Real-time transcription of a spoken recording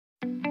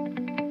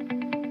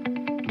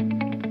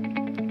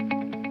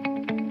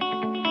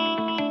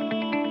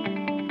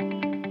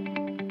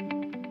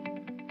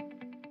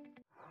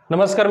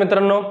नमस्कार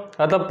मित्रांनो,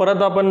 आता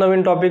परत आपण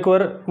नवीन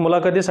टॉपिकवर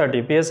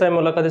मुलाखतीसाठी PSI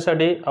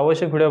मुलाखतीसाठी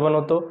आवश्यक व्हिडिओ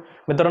बनवतो।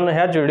 मित्रांनो,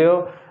 ह्याच व्हिडिओ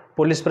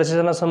पोलीस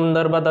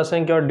प्रशासनासंदर्भात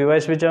असेल किंवा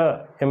DYSPच्या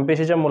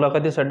MPSCच्या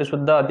मुलाखतीसाठी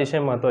सुद्धा अतिशय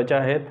महत्त्वाचे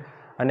आहेत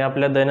आणि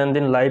आपल्या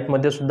दैनंदिन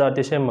लाईफमध्ये सुद्धा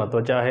अतिशय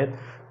महत्त्वाचे आहेत।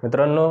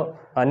 मित्रांनो,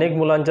 अनेक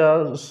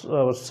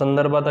मुलांच्या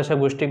संदर्भात अशा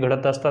गोष्टी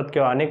घडत असतात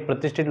किंवा अनेक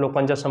प्रतिष्ठित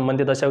लोकांच्या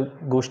संबंधित अशा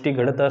गोष्टी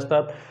घडत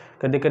असतात।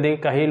 कधी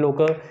काही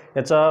लोक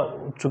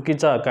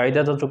याचा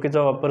कायद्याचा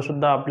चुकीचा वापर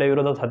सुद्धा आपल्या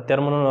विरोधात हत्यार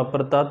म्हणून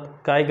वापरतात।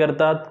 काय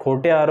करतात?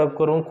 खोटे आरोप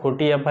करून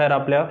खोटी FIR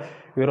आपल्या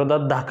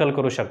विरोधात दाखल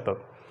करू शकतात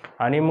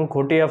आणि मग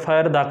खोटी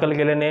FIR दाखल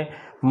केल्याने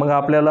मग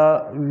आपल्याला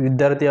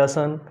विद्यार्थी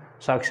असन,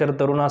 साक्षर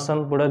तरुण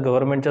असन, पुढे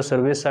गव्हर्नमेंटच्या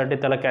सर्व्हिससाठी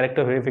त्याला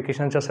कॅरेक्टर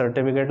व्हेरिफिकेशनच्या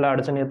सर्टिफिकेटला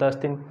अडचण येत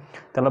असतील,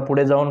 त्याला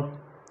पुढे जाऊन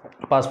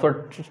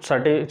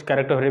पासपोर्टसाठी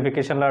कॅरेक्टर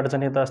व्हेरिफिकेशनला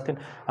अडचण येत असतील,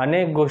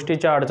 अनेक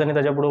गोष्टीच्या अडचणी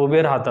त्याच्यापुढे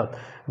उभे राहतात।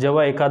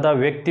 जेव्हा एखादा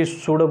व्यक्ती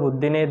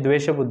सूडबुद्धीने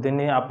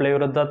द्वेषबुद्धीने आपल्या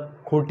विरोधात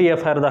खोटी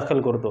FIR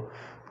दाखल करतो,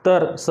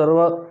 तर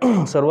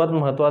सर्वात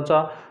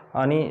महत्त्वाचा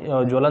आणि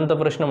ज्वलंत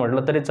प्रश्न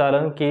म्हटलं तरी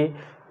चालेल की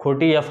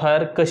खोटी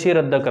FIR कशी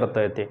रद्द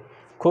करता येते।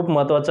 खूप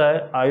महत्त्वाचा आहे।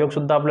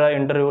 आयोगसुद्धा आपल्या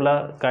इंटरव्ह्यूला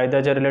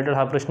कायद्याच्या रिलेटेड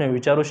हा प्रश्न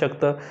विचारू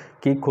शकतं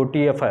की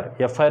खोटी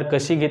FIR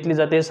कशी घेतली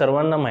जाते हे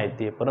सर्वांना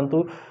माहिती आहे,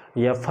 परंतु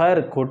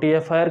खोटी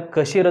FIR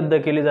कशी रद्द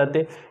केली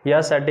जाते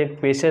यासाठी एक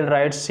स्पेशल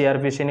राईट्स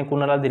CRPCने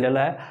कुणाला दिलेला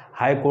आहे?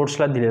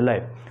 हायकोर्ट्सला दिलेला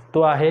आहे।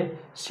 तो आहे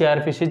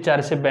CRPC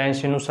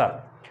 482 नुसार।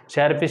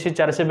 CRPC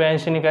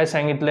 482ने काय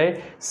सांगितलं आहे?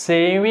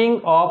 Saving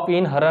of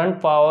इनहरंट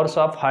powers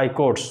of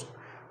high courts,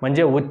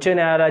 म्हणजे उच्च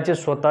न्यायालयाचे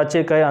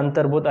स्वतःचे काही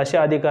अंतर्भूत असे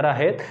अधिकार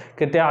आहेत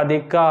की त्या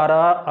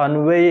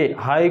अधिकारान्वये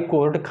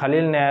हायकोर्ट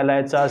खालील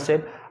न्यायालयाचा असेल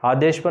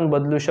आदेश पण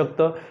बदलू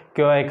शकतं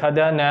किंवा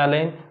एखाद्या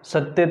न्यायालयीन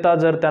सत्यता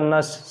जर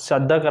त्यांना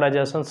साध्य करायचे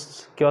असेल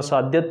किंवा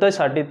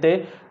साध्यतेसाठी ते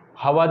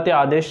हवा ते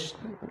आदेश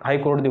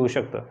हायकोर्ट देऊ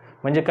शकतं।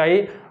 म्हणजे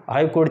काही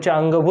हायकोर्टचे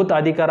अंगभूत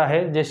अधिकार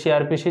आहेत जे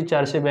CRPC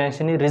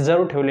 482ने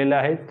रिझर्व ठेवलेले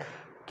आहेत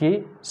की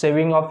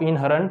saving of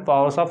इनहरंट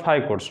powers of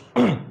high courts.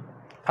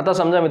 आता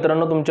समजा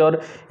मित्रांनो, तुमच्यावर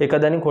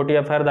एखाद्याने खोटी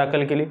FIR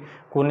दाखल केली,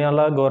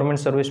 कोणाला गव्हर्नमेंट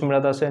सर्व्हिस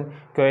मिळत असेल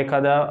किंवा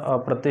एखाद्या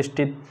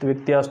प्रतिष्ठित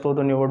व्यक्ती असतो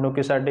तो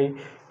निवडणुकीसाठी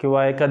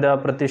किंवा एखाद्या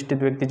प्रतिष्ठित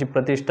व्यक्तीची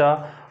प्रतिष्ठा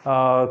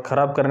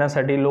खराब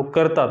करण्यासाठी लोक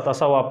करतात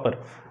असा वापर,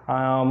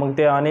 मग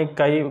ते अनेक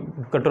काही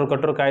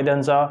कठोर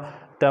कायद्यांचा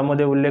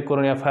त्यामध्ये उल्लेख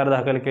करून FIR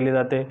दाखल केली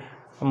जाते।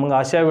 मग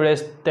अशा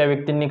वेळेस त्या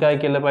व्यक्तींनी काय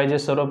केलं पाहिजे?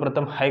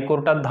 सर्वप्रथम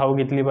हायकोर्टात धाव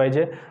घेतली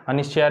पाहिजे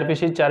आणि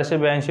CRPC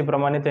 482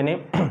 प्रमाणे त्यांनी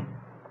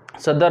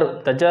सदर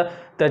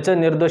त्याचं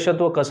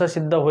निर्दोषत्व कसं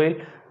सिद्ध होईल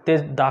ते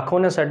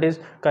दाखवण्यासाठीच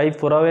काही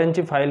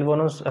पुराव्यांची फाईल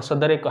बनवून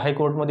सदर एक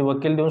हायकोर्टमध्ये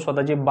वकील देऊन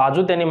स्वतःची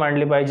बाजू त्यांनी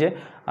मांडली पाहिजे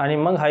आणि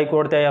मग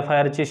हायकोर्ट त्या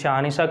FIRची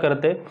शहानिशा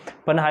करते।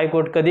 पण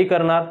हायकोर्ट कधी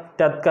करणार?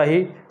 त्यात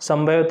काही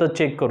संभाव्यता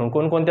चेक करून।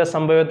 कोणकोणत्या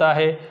संभाव्यता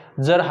आहे?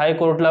 जर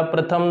हायकोर्टला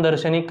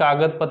प्रथमदर्शनी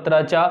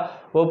कागदपत्राच्या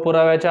व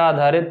पुराव्याच्या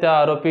आधारे त्या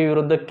आरोपी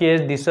विरुद्ध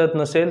केस दिसत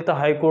नसेल तर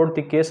हायकोर्ट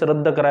ती केस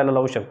रद्द करायला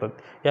लावू शकतात,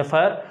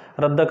 FIR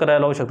रद्द करायला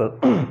लावू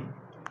शकतात।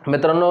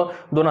 मित्रांनो,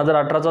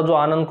 2018चा जो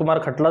आनंद कुमार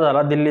खटला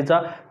झाला दिल्लीचा,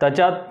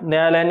 त्याच्यात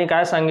न्यायालयाने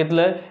काय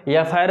सांगितलं?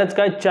 FIRच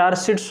काय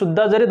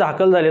चार्जशीटसुद्धा जरी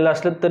दाखल झालेलं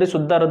असलं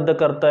तरीसुद्धा रद्द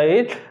करता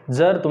येईल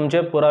जर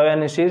तुमच्या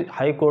पुराव्यानिशी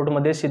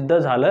हायकोर्टमध्ये सिद्ध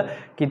झालं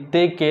की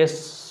ते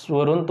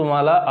केसवरून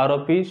तुम्हाला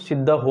आरोपी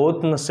सिद्ध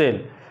होत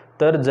नसेल।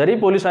 तर जरी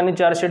पोलिसांनी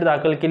चार्जशीट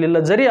दाखल केलेलं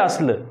जरी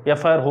असलं,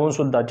 FIR होऊन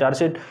सुद्धा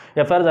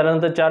FIR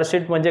झाल्यानंतर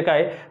चार्जशीट म्हणजे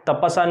काय?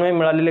 तपासान्वये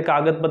मिळालेले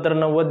कागदपत्र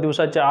 90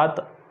 दिवसाच्या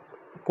आत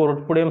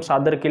कोर्टपुढे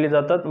सादर केली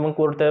जातात। मग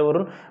कोर्ट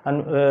त्यावरून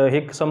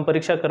हे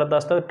संपरीक्षा करत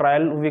असतं,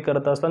 ट्रायल उभी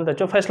करत असताना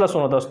त्याच्यावर फैसला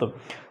सुनावत असतो।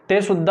 ते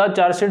सुद्धा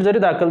चार्जशीट जरी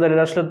दाखल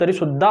झालेलं असलं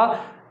तरीसुद्धा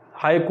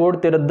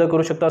हायकोर्ट ते रद्द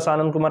करू शकतं, असं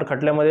आनंद कुमार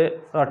खटल्यामध्ये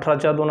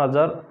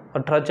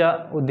 2018च्या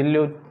दिल्ली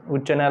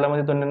उच्च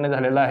न्यायालयामध्ये तो निर्णय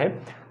झालेला आहे।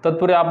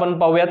 तत्पूर्वी आपण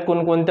पाहूयात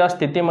कोणकोणत्या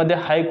स्थितीमध्ये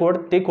हायकोर्ट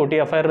ती खोटी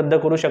FIR रद्द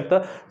करू शकतं।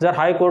 जर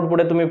हायकोर्ट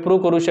पुढे तुम्ही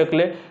प्रूव्ह करू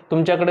शकले,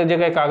 तुमच्याकडे जे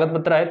काही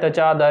कागदपत्र आहेत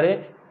त्याच्या आधारे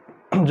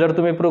जर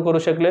तुम्ही प्रूव्ह करू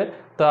शकले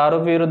तर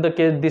आरोपी विरुद्ध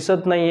केस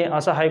दिसत नाही आहे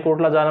असं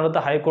हायकोर्टला जाणवलं तर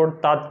हायकोर्ट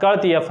तात्काळ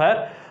ती FIR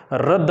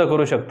रद्द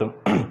करू शकतो।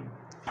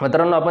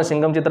 मित्रांनो, आपण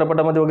सिंघम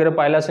चित्रपटामध्ये वगैरे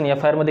पाहिलं असेल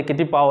FIR मध्ये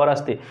किती पॉवर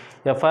असते।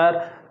 FIR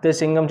ते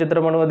सिंघम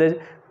चित्रपटामध्ये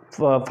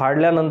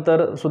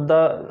फाडल्यानंतर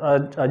सुद्धा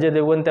अजय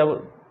देवगण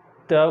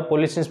त्या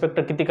पोलीस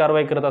इन्स्पेक्टर किती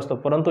कारवाई करत असतो,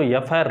 परंतु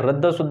FIR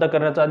रद्दसुद्धा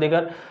करण्याचा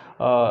अधिकार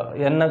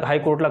यांना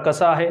हायकोर्टला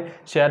कसा आहे?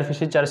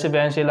 CRPC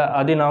 482ला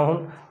अभिनवहून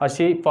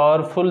अशी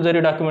पॉवरफुल जरी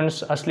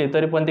डॉक्युमेंट्स असली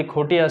तरी पण ती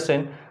खोटी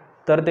असेल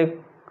तर ते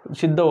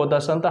सिद्ध होत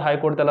असेल तर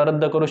हायकोर्ट त्याला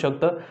रद्द करू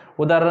शकतं।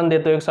 उदाहरण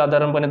देतो एक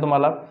साधारणपणे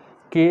तुम्हाला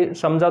की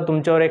समजा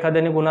तुमच्यावर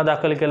एखाद्याने गुन्हा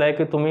दाखल केला आहे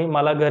की तुम्ही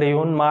मला घरी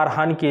येऊन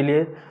मारहाण केली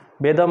आहे,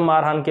 बेदम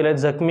मारहाण केली आहे,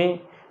 जखमी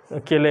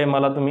केले आहे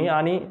मला तुम्ही,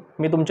 आणि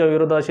मी तुमच्या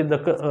विरोधात अशी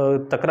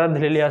तक्रार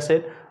दिलेली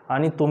असेल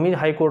आणि तुम्ही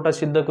हायकोर्टात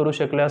सिद्ध करू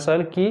शकले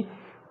असाल की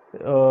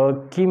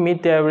की मी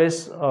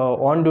त्यावेळेस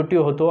ऑन ड्युटी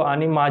होतो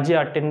आणि माझी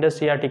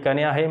अटेंडन्स या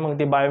ठिकाणी आहे. मग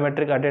ती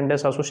बायोमेट्रिक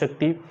अटेंडन्स असू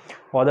शकते,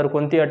 अदर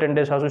कोणती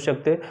अटेंडन्स असू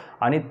शकते.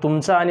 आणि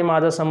तुमचा आणि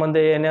माझा संबंध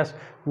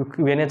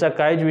येण्याचा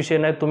काहीच विषय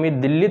नाही. तुम्ही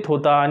दिल्लीत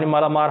होता आणि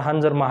मला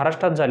मारहाण जर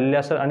महाराष्ट्रात झालेली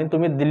असेल आणि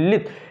तुम्ही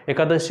दिल्लीत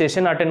एखादं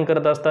सेशन अटेंड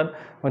करत असतात,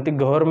 मग ती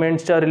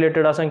गव्हर्नमेंटच्या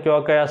रिलेटेड असेल किंवा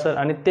काय असेल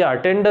आणि ते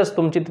अटेंडन्स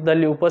तुमची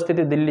तिथली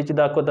उपस्थिती दिल्लीची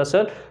दाखवत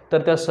असेल,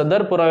 तर त्या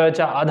सदर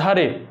पुराव्याच्या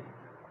आधारे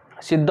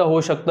सिद्ध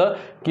होऊ शकतं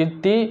की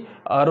ती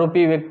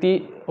आरोपी व्यक्ती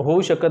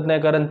होऊ शकत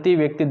नाही, कारण ती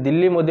व्यक्ती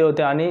दिल्लीमध्ये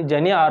होते आणि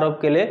ज्यांनी आरोप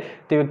केले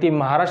ती व्यक्ती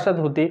महाराष्ट्रात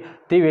होती.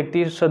 ती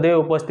व्यक्ती सदैव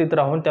उपस्थित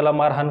राहून त्याला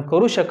मारहाण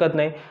करू शकत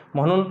नाही.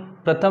 म्हणून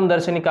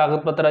प्रथमदर्शनी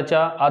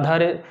कागदपत्राच्या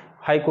आधारे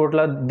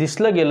हायकोर्टला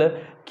दिसलं गेलं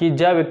की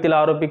ज्या व्यक्तीला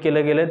आरोपी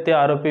केलं गेलं ते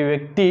आरोपी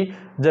व्यक्ती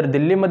जर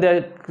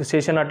दिल्लीमध्ये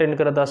सेशन अटेंड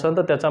करत असेल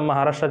तर त्याचा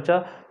महाराष्ट्राच्या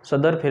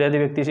सदर फिर्यादी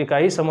व्यक्तीशी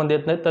काही संबंध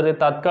येत नाही, तर ते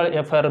तात्काळ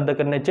FIR रद्द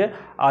करण्याचे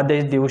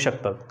आदेश देऊ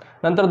शकतात.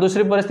 नंतर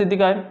दुसरी परिस्थिती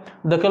काय,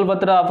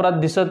 दखलपात्र अपराध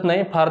दिसत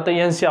नाही, फार तर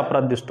NC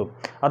अपराध दिसतो.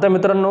 आता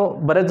मित्रांनो,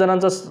 बऱ्याच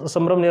जणांचा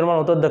संभ्रम निर्माण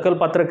होतो,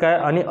 दखलपात्र काय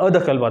आणि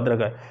अदखलपात्र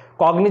काय.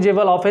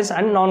 कॉग्निजेबल ऑफेन्स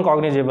आणि नॉन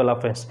कॉग्निजेबल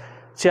ऑफेन्स.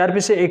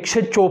 CRPC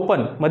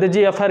 154 मध्ये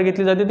जी FIR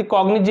घेतली जाते ती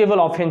कॉग्निजेबल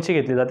ऑफेन्सची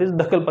घेतली जाते,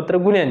 दखलपात्र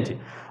गुन्ह्यांची.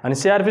 आणि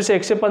CRPC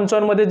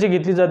 155 मध्ये जी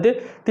घेतली जाते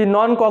ती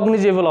नॉन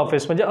कॉग्निजेबल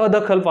ऑफेन्स म्हणजे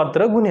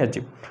अदखलपात्र गुन्ह्याची.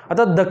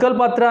 आता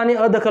दखलपात्र आणि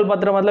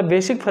अदखलपात्र मधला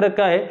बेसिक फरक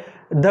काय आहे.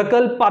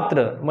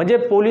 दखलपात्र म्हणजे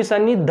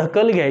पोलिसांनी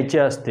दखल घ्यायची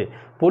असते,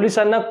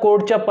 पोलिसांना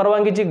कोर्टच्या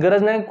परवानगीची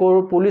गरज नाही.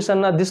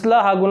 पोलिसांना दिसला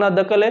हा गुन्हा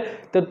दखल आहे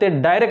तर ते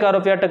डायरेक्ट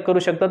आरोपी अटक करू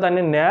शकतात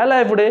आणि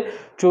न्यायालयापुढे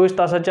 24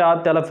 तासाच्या आत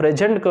त्याला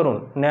प्रेझेंट करून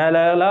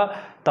न्यायालयाला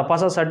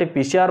तपासासाठी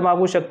PCR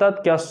मागू शकतात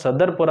किंवा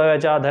सदर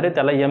पुराव्याच्या आधारे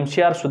त्याला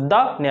MCR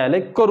सुद्धा न्यायालय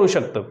करू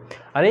शकतं.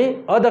 आणि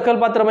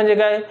अदखलपात्र म्हणजे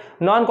काय,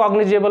 नॉन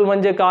कॉग्निजेबल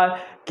म्हणजे काय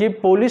की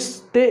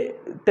पोलीस ते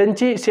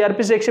त्यांची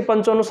CRPC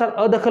 155 नुसार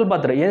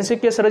अदखलपात्र NC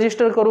केस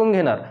रजिस्टर करून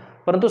घेणार,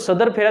 परंतु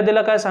सदर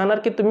फिर्यादीला काय सांगणार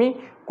की तुम्ही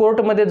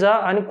कोर्टमध्ये जा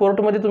आणि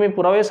कोर्टमध्ये तुम्ही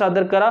पुरावे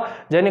सादर करा,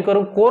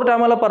 जेणेकरून कोर्ट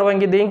आम्हाला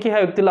परवानगी देईन की ह्या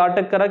व्यक्तीला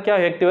अटक करा किंवा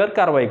व्यक्तीवर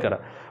कारवाई करा.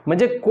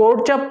 म्हणजे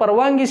कोर्टच्या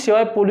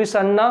परवानगीशिवाय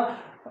पोलिसांना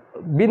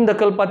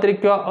बिनदखलपात्री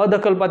किंवा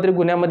अदखलपात्री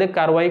गुन्ह्यामध्ये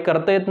कारवाई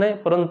करता येत नाही,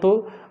 परंतु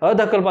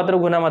अदखलपात्र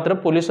गुन्हा मात्र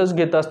पोलिसच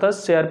घेत असतात.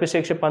 CRPC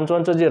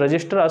 155 जे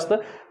रजिस्टर असतं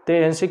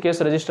ते NC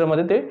केस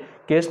रजिस्टरमध्ये ते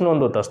केस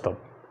नोंदवत असतात.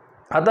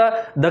 आता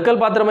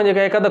दखलपात्र म्हणजे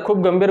काय, एखादा खूप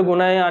गंभीर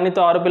गुन्हा आहे आणि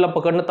तो आरोपीला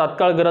पकडणं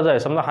तात्काळ गरज आहे.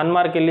 समजा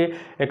हाणमार केली,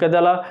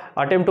 एखाद्याला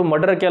अटेम्प्ट टू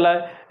मर्डर केला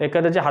आहे,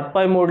 एखाद्याचे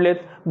हातपाय मोडलेत,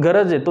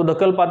 गरज आहे, तो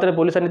दखलपात्र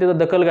पोलिसांनी तिथं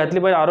दखल घातली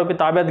पाहिजे, आरोपी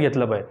ताब्यात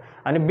घेतला पाहिजे.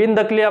 आणि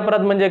बिनदखली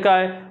अपराध म्हणजे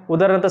काय,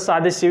 उदाहरणार्थ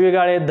साधे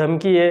शिवीगाळ आहे,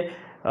 धमकी आहे,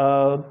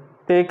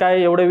 ते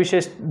काय एवढे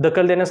विशेष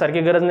दखल देण्यासारखी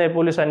गरज नाही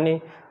पोलिसांनी.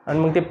 आणि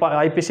मग ते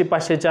IPC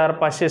 504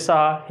 506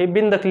 हे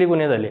बिनदखली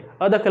गुन्हे झाले,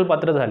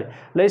 अदखलपात्र झाले.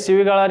 लय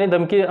शिवीगाळ आणि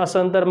धमकी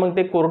असेल तर मग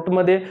ते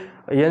कोर्टमध्ये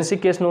NC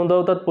केस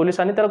नोंदवतात पोलीस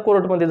आणि त्याला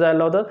कोर्टमध्ये जायला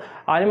लावतात.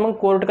 आणि मग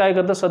कोर्ट काय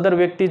करतं, सदर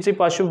व्यक्तीची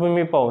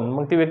पार्श्वभूमी पाहून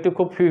मग ती व्यक्ती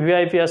खूप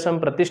VIP असेल,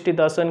 प्रतिष्ठित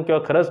असेल किंवा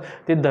खरंच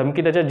ती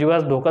धमकी त्याच्या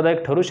जीवास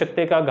धोकादायक ठरू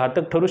शकते का,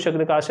 घातक ठरू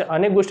शकते का, अशा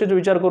अनेक गोष्टीचा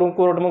विचार करून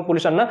कोर्ट मग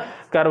पोलिसांना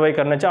कारवाई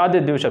करण्याचे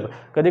आदेश देऊ शकतात.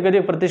 कधी कधी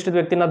प्रतिष्ठित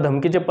व्यक्तींना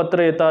धमकीचे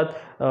पत्र येतात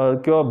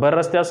किंवा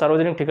बऱ्याचदा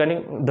सार्वजनिक ठिकाणी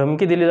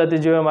धमकी दिली जाते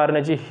जीव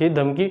मारण्याची. ही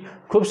धमकी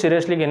खूप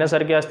सिरियसली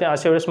घेण्यासारखी असते.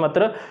 अशा वेळेस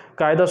मात्र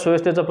कायदा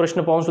सुव्यवस्थेचा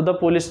प्रश्न पाहून सुद्धा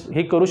पोलीस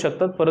ही करू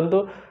शकतात,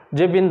 परंतु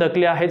जे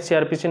बिनदखली आहेत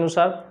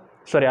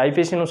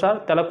IPC नुसार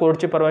त्याला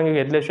कोर्टची परवानगी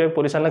घेतल्याशिवाय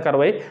पोलिसांना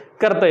कारवाई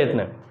करता येत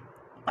नाही.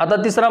 आता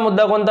तिसरा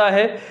मुद्दा कोणता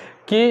आहे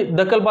की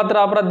दखलपात्र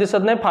अपराध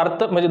दिसत नाही, फार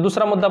तर म्हणजे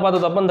दुसरा मुद्दा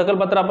पाहतो आपण,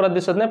 दखलपात्र अपराध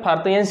दिसत नाही, फार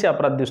तर NC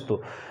अपराध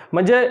दिसतो.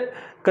 म्हणजे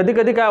कधी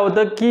कधी काय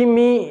होतं की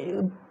मी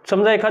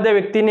समजा एखाद्या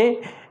व्यक्तीने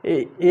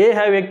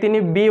ह्या व्यक्तीने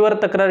B वर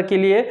तक्रार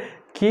केली आहे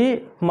की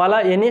मला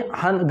याने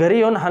घरी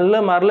येऊन हाणलं,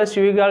 मारलं,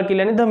 शिवीगाळ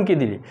केली आणि धमकी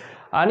दिली.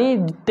 आणि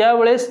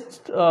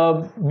त्यावेळेस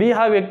B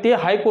हा व्यक्ती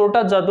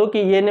हायकोर्टात जातो की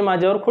याने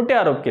माझ्यावर खोटे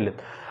आरोप केलेत.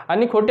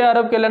 आणि खोटे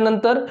आरोप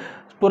केल्यानंतर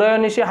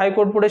पुराव्यानिशी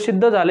हायकोर्ट पुढे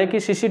सिद्ध झाले की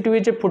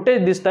CCTVचे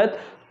फुटेज दिसत आहेत,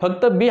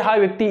 फक्त B हा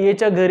व्यक्ती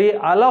Aच्या घरी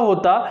आला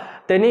होता,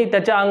 त्यांनी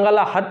त्याच्या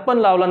अंगाला हात पण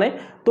लावला नाही,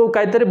 तो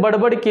काहीतरी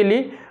बडबड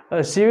केली,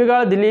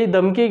 शिवीगाळ दिली,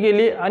 धमकी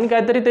केली आणि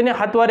काहीतरी त्याने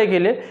हातवारे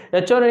केले.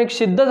 याच्यावर एक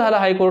सिद्ध झाला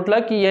हायकोर्टला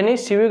की याने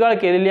शिवीगाळ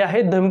केलेली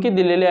आहे, धमकी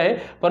दिलेली आहे,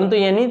 परंतु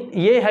यांनी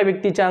ह्या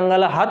व्यक्तीच्या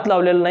अंगाला हात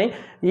लावलेला नाही.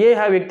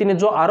 ह्या व्यक्तीने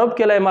जो आरोप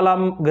केला आहे मला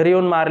घरी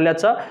येऊन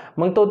मारल्याचा,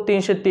 मग तो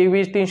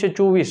 323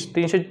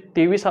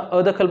 323 हा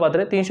अदखलपात्र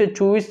आहे,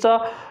 324चा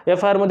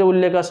FIR मध्ये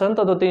उल्लेख असेल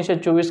तर तो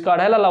 324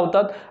 काढायला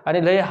लावतात.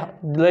 आणि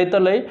लय तर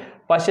लय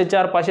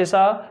 504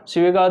 506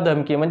 शिवीगाळ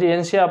धमकी म्हणजे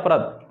NC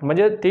अपराध,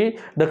 म्हणजे ती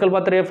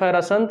दखलपात्र FIR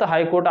असेल तर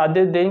हायकोर्ट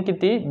आदेश देईन की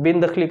ती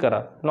बिनदखली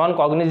करा, नॉन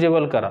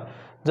कॉग्निजेबल करा,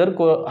 जर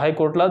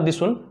हायकोर्टला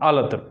दिसून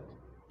आलं तर.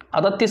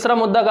 आता तिसरा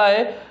मुद्दा काय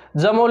आहे,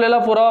 जमवलेला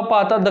पुरावा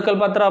पाहता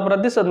दखलपात्र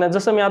अपराध दिसत नाही.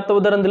 जसं मी आता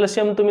उदाहरण दिलं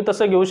सेम तुम्ही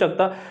तसं घेऊ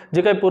शकता.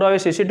 जे काही पुरावे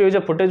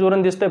CCTVच्या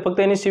फुटेजवरून दिसतंय, फक्त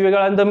यांनी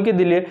शिवीगाळ आणि धमकी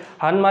दिली आहे,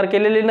 हाणमार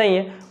केलेली नाही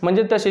आहे,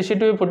 म्हणजे त्या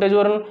CCTV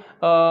फुटेजवरून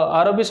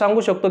आरोपी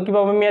सांगू शकतो की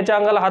बाबा मी याच्या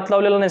अंगाला हात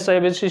लावलेला नाही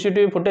साहेब,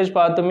 CCTV फुटेज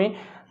पहा तुम्ही,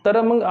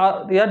 तर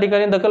मग या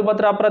ठिकाणी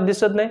दखलपात्र अपराध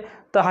दिसत नाही,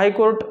 तर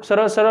हायकोर्ट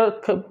सरळ सरळ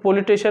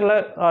पोलीस स्टेशनला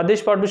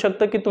आदेश पाठवू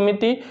शकतं की तुम्ही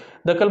ती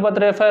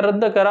दखलपात्र FIR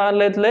रद्द करा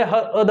आणि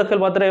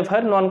अदखलपात्र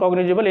FIR नॉन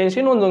कॉग्निजेबल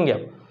यांशी नोंदवून घ्या.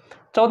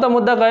 चौथा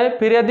मुद्दा काय,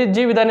 फिर्यादीत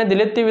जी विधाने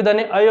दिलेत ती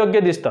विधाने अयोग्य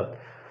दिसतात.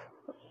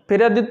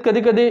 फिर्यादीत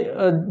कधी कधी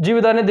जी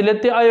विधाने दिलेत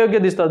ती अयोग्य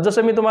दिसतात.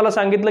 जसं मी तुम्हाला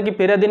सांगितलं की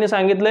फिर्यादीने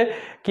सांगितलं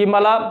की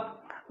मला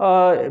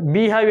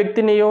बी ह्या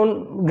व्यक्तीने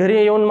घरी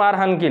येऊन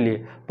मारहाण केली,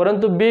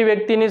 परंतु बी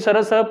व्यक्तीने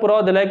सरळ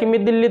पुरावा दिला की मी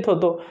दिल्लीत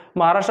होतो,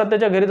 महाराष्ट्रात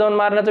त्याच्या घरी जाऊन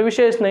मारण्याचा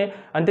विषयच नाही,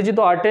 आणि त्याची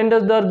तो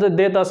अटेंडन्स जर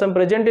देत असेल,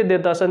 प्रेझेंटी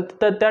देत असेल,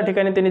 तर त्या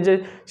ठिकाणी त्यांनी जे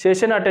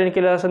सेशन अटेंड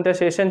केलं असेल त्या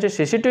सेशनचे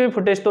CCTV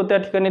फुटेज तो त्या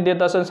ठिकाणी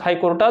देत असेल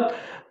हायकोर्टात,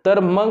 तर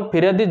मग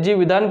फिर्यादीत जी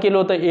विधान केलं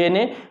होतं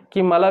एने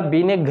की मला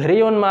बीने घरी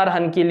येऊन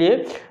मारहाण केली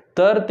आहे,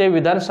 तर ते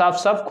विधान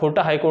साफ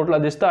खोटं हायकोर्टला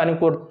दिसतं आणि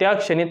कोर्ट त्या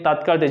क्षणी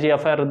तात्काळ त्याची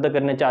FIR रद्द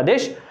करण्याचे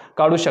आदेश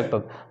काढू शकतात.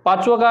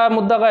 पाचवा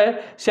मुद्दा काय,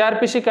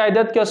 CRPC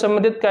कायद्यात किंवा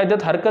संबंधित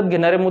कायद्यात हरकत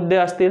घेणारे मुद्दे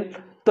असतील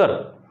तर.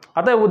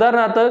 आता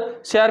उदाहरणार्थ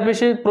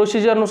CRPC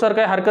प्रोसिजरनुसार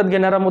काही हरकत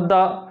घेणारा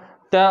मुद्दा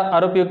त्या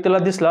आरोपी व्यक्तीला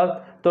दिसला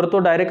तर तो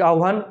डायरेक्ट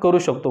आव्हान करू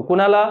शकतो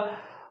कुणाला,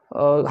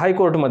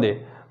 हायकोर्टमध्ये.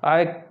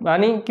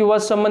 आणि किंवा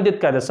संबंधित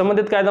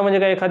कायदा म्हणजे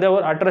काय,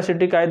 एखाद्यावर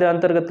अट्रॉसिटी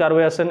कायद्याअंतर्गत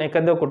कारवाई असेल,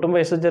 एखाद्या कुटुंब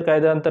हिंसाचार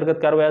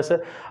कायद्याअंतर्गत कारवाई असेल,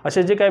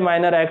 असे जे काही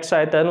मायनर ॲक्ट्स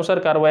आहेत त्यानुसार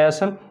कारवाई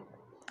असेल.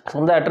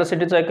 समजा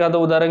अट्रॉसिटीचं एखादं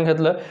उदाहरण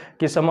घेतलं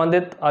की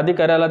संबंधित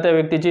अधिकाऱ्याला त्या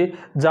व्यक्तीची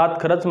जात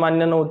खरंच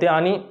मान्य नव्हती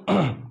आणि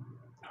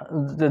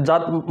जात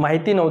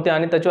माहिती नव्हती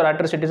आणि त्याच्यावर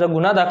अट्रॉसिटीचा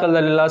गुन्हा दाखल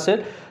झालेला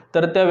असेल,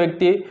 तर त्या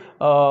व्यक्ती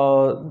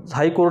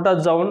हायकोर्टात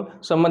जाऊन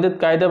संबंधित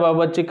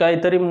कायद्याबाबतचे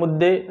काहीतरी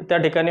मुद्दे त्या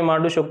ठिकाणी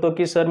मांडू शकतो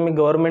की सर मी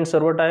गव्हर्नमेंट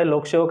सर्वंट आहे,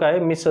 लोकसेवक आहे,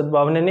 मी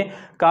सद्भावनेने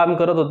काम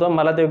करत होतो,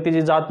 मला त्या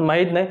व्यक्तीची जात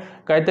माहीत नाही,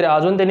 काहीतरी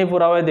अजून त्यांनी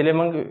पुरावे दिले,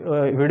 मग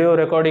व्हिडिओ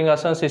रेकॉर्डिंग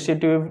असेल,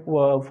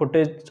 CCTV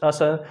फुटेज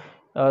असेल,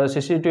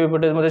 CCTV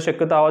फुटेजमध्ये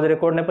शक्यतो आवाज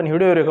रेकॉर्ड नाही पण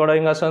व्हिडिओ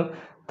रेकॉर्डिंग असेल,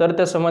 तर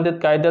त्या संबंधित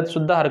कायद्यात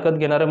सुद्धा हरकत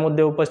घेणारे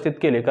मुद्दे उपस्थित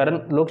केले. कारण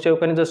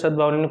लोकसेवकांनी जर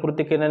सद्भावनेने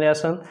कृती केलेली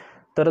असेल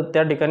तर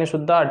त्या ठिकाणी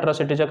सुद्धा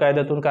अट्रॉसिटीच्या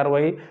कायद्यातून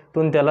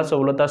कारवाईतून त्याला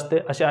सवलत असते.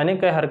 असे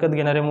अनेक काही हरकत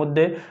घेणारे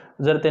मुद्दे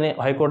जर त्याने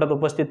हायकोर्टात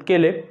उपस्थित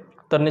केले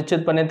तर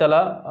निश्चितपणे त्याला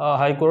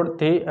हायकोर्ट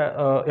ते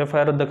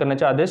FIR रद्द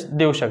करण्याचे आदेश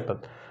देऊ शकतात.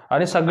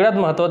 आणि सगळ्यात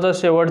महत्त्वाचा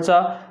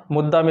शेवटचा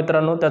मुद्दा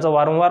मित्रांनो, त्याचा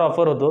वारंवार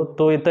ऑफर होतो,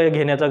 तो इथं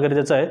घेण्याचा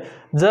गरजेचा आहे.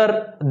 जर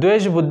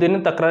द्वेषबुद्धीने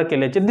तक्रार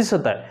केल्याचे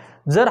दिसत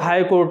आहे, जर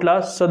हायकोर्टला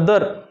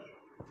सदर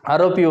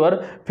आरोपीवर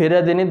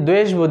फिर्यादीने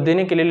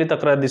द्वेषबुद्धीने केलेली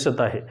तक्रार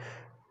दिसत आहे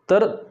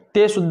तर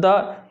ते सुद्धा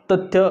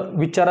तथ्य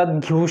विचारात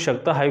घेऊ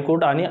शकतं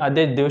हायकोर्ट आणि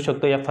आदेश देऊ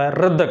शकतं FIR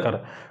रद्द कर.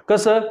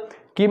 कसं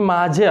की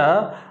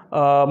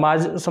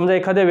समजा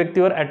एखाद्या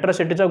व्यक्तीवर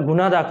अट्रॉसिटीचा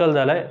गुन्हा दाखल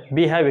झाला आहे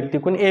बी ह्या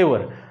व्यक्तीकडून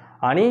एवर,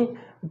 आणि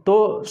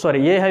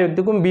ए ह्या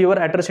व्यक्तीकडून बीवर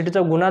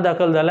अट्रॉसिटीचा गुन्हा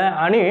दाखल झाला आहे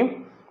आणि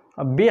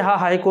बी हा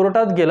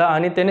हायकोर्टात गेला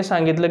आणि त्याने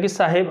सांगितलं की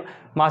साहेब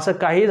माझं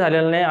काही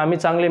झालेलं नाही, आम्ही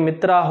चांगले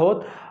मित्र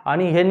आहोत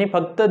आणि ह्यांनी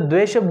फक्त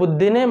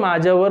द्वेषबुद्धीने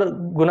माझ्यावर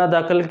गुन्हा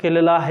दाखल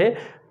केलेला आहे.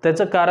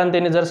 त्याचं कारण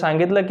त्यांनी जर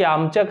सांगितलं की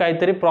आमच्या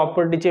काहीतरी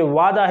प्रॉपर्टीचे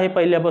वाद आहे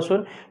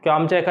पहिल्यापासून, किंवा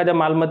आमच्या एखाद्या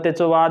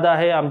मालमत्तेचं वाद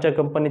आहे, आमच्या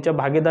कंपनीच्या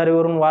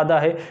भागीदारीवरून वाद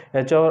आहे,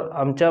 याच्यावर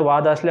आमच्या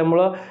वाद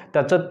असल्यामुळं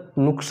त्याचं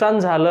नुकसान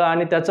झालं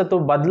आणि त्याचा तो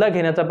बदला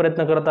घेण्याचा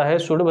प्रयत्न करत आहे,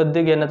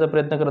 सूडबुद्धी घेण्याचा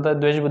प्रयत्न करत आहे,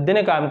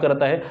 द्वेषबुद्धीने काम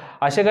करत आहे,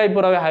 असे काही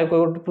पुरावे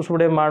हायकोर्ट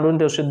पुढे मांडून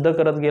ते सिद्ध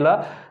करत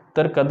गेला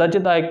तर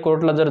कदाचित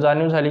हायकोर्टला जर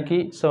जाणीव झाली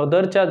की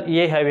सदरच्या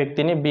ह्या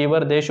व्यक्तीने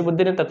बीवर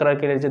द्वेषबुद्धीने तक्रार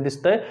केल्याचे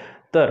दिसतंय,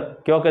 तर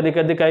किंवा कधी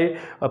कधी काही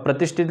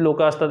प्रतिष्ठित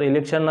लोक असतात,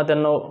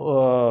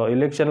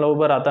 इलेक्शनला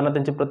उभं राहताना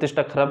त्यांची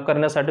प्रतिष्ठा खराब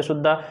करण्यासाठी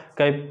सुद्धा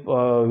काही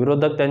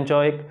विरोधक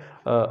त्यांच्यावर एक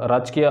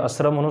राजकीय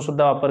अस्त्र म्हणून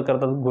सुद्धा वापर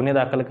करतात, गुन्हे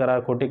दाखल करा,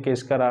 खोटी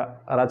केस करा,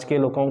 राजकीय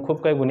लोकांवर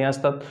खूप काही गुन्हे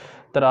असतात,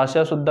 तर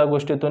अशा सुद्धा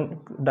गोष्टीतून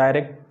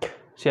डायरेक्ट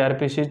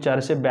CRPC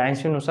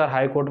 482 नुसार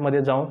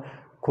हायकोर्टमध्ये जाऊन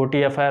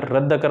खोटी FIR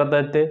रद्द करता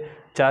येते.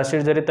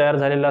 चार्जशीट जरी तयार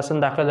झालेला असेल,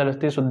 दाखल झालं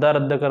ती सुद्धा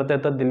रद्द करता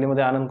येतात.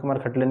 दिल्लीमध्ये आनंद कुमार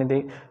खटलेने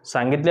ते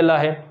सांगितलेलं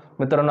आहे.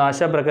 मित्रांनो,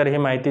 अशा प्रकारे ही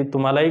माहिती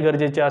तुम्हालाही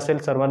गरजेची असेल,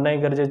 सर्वांनाही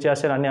गरजेची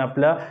असेल आणि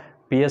आपल्या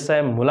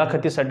PSI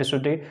मुलाखतीसाठी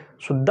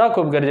सुद्धा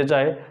खूप गरजेचं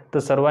आहे. तर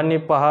सर्वांनी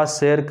पहा,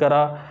 शेअर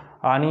करा.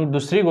 आणि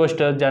दुसरी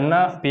गोष्ट,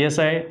 ज्यांना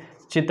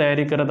PSIची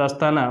तयारी करत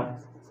असताना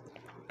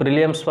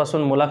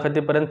प्रिलियम्सपासून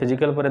मुलाखतीपर्यंत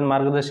फिजिकलपर्यंत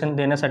मार्गदर्शन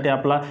देण्यासाठी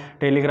आपला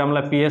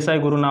टेलिग्रामला PSI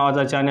गुरु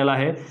नावाचा चॅनल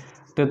आहे,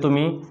 ते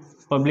तुम्ही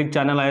पब्लिक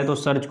चॅनल आहे तो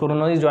सर्च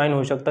करूनही जॉईन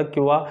होऊ शकता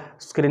किंवा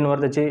स्क्रीनवर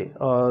त्याची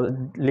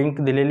लिंक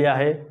दिलेली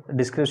आहे,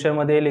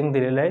 डिस्क्रिप्शनमध्ये लिंक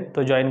दिलेली आहे,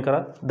 तो जॉईन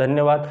करा.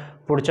 धन्यवाद.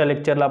 पुढच्या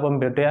लेक्चरला आपण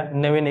भेटूया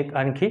नवीन एक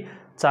आणखी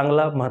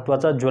चांगला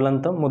महत्त्वाचा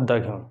ज्वलंत मुद्दा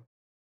घेऊन.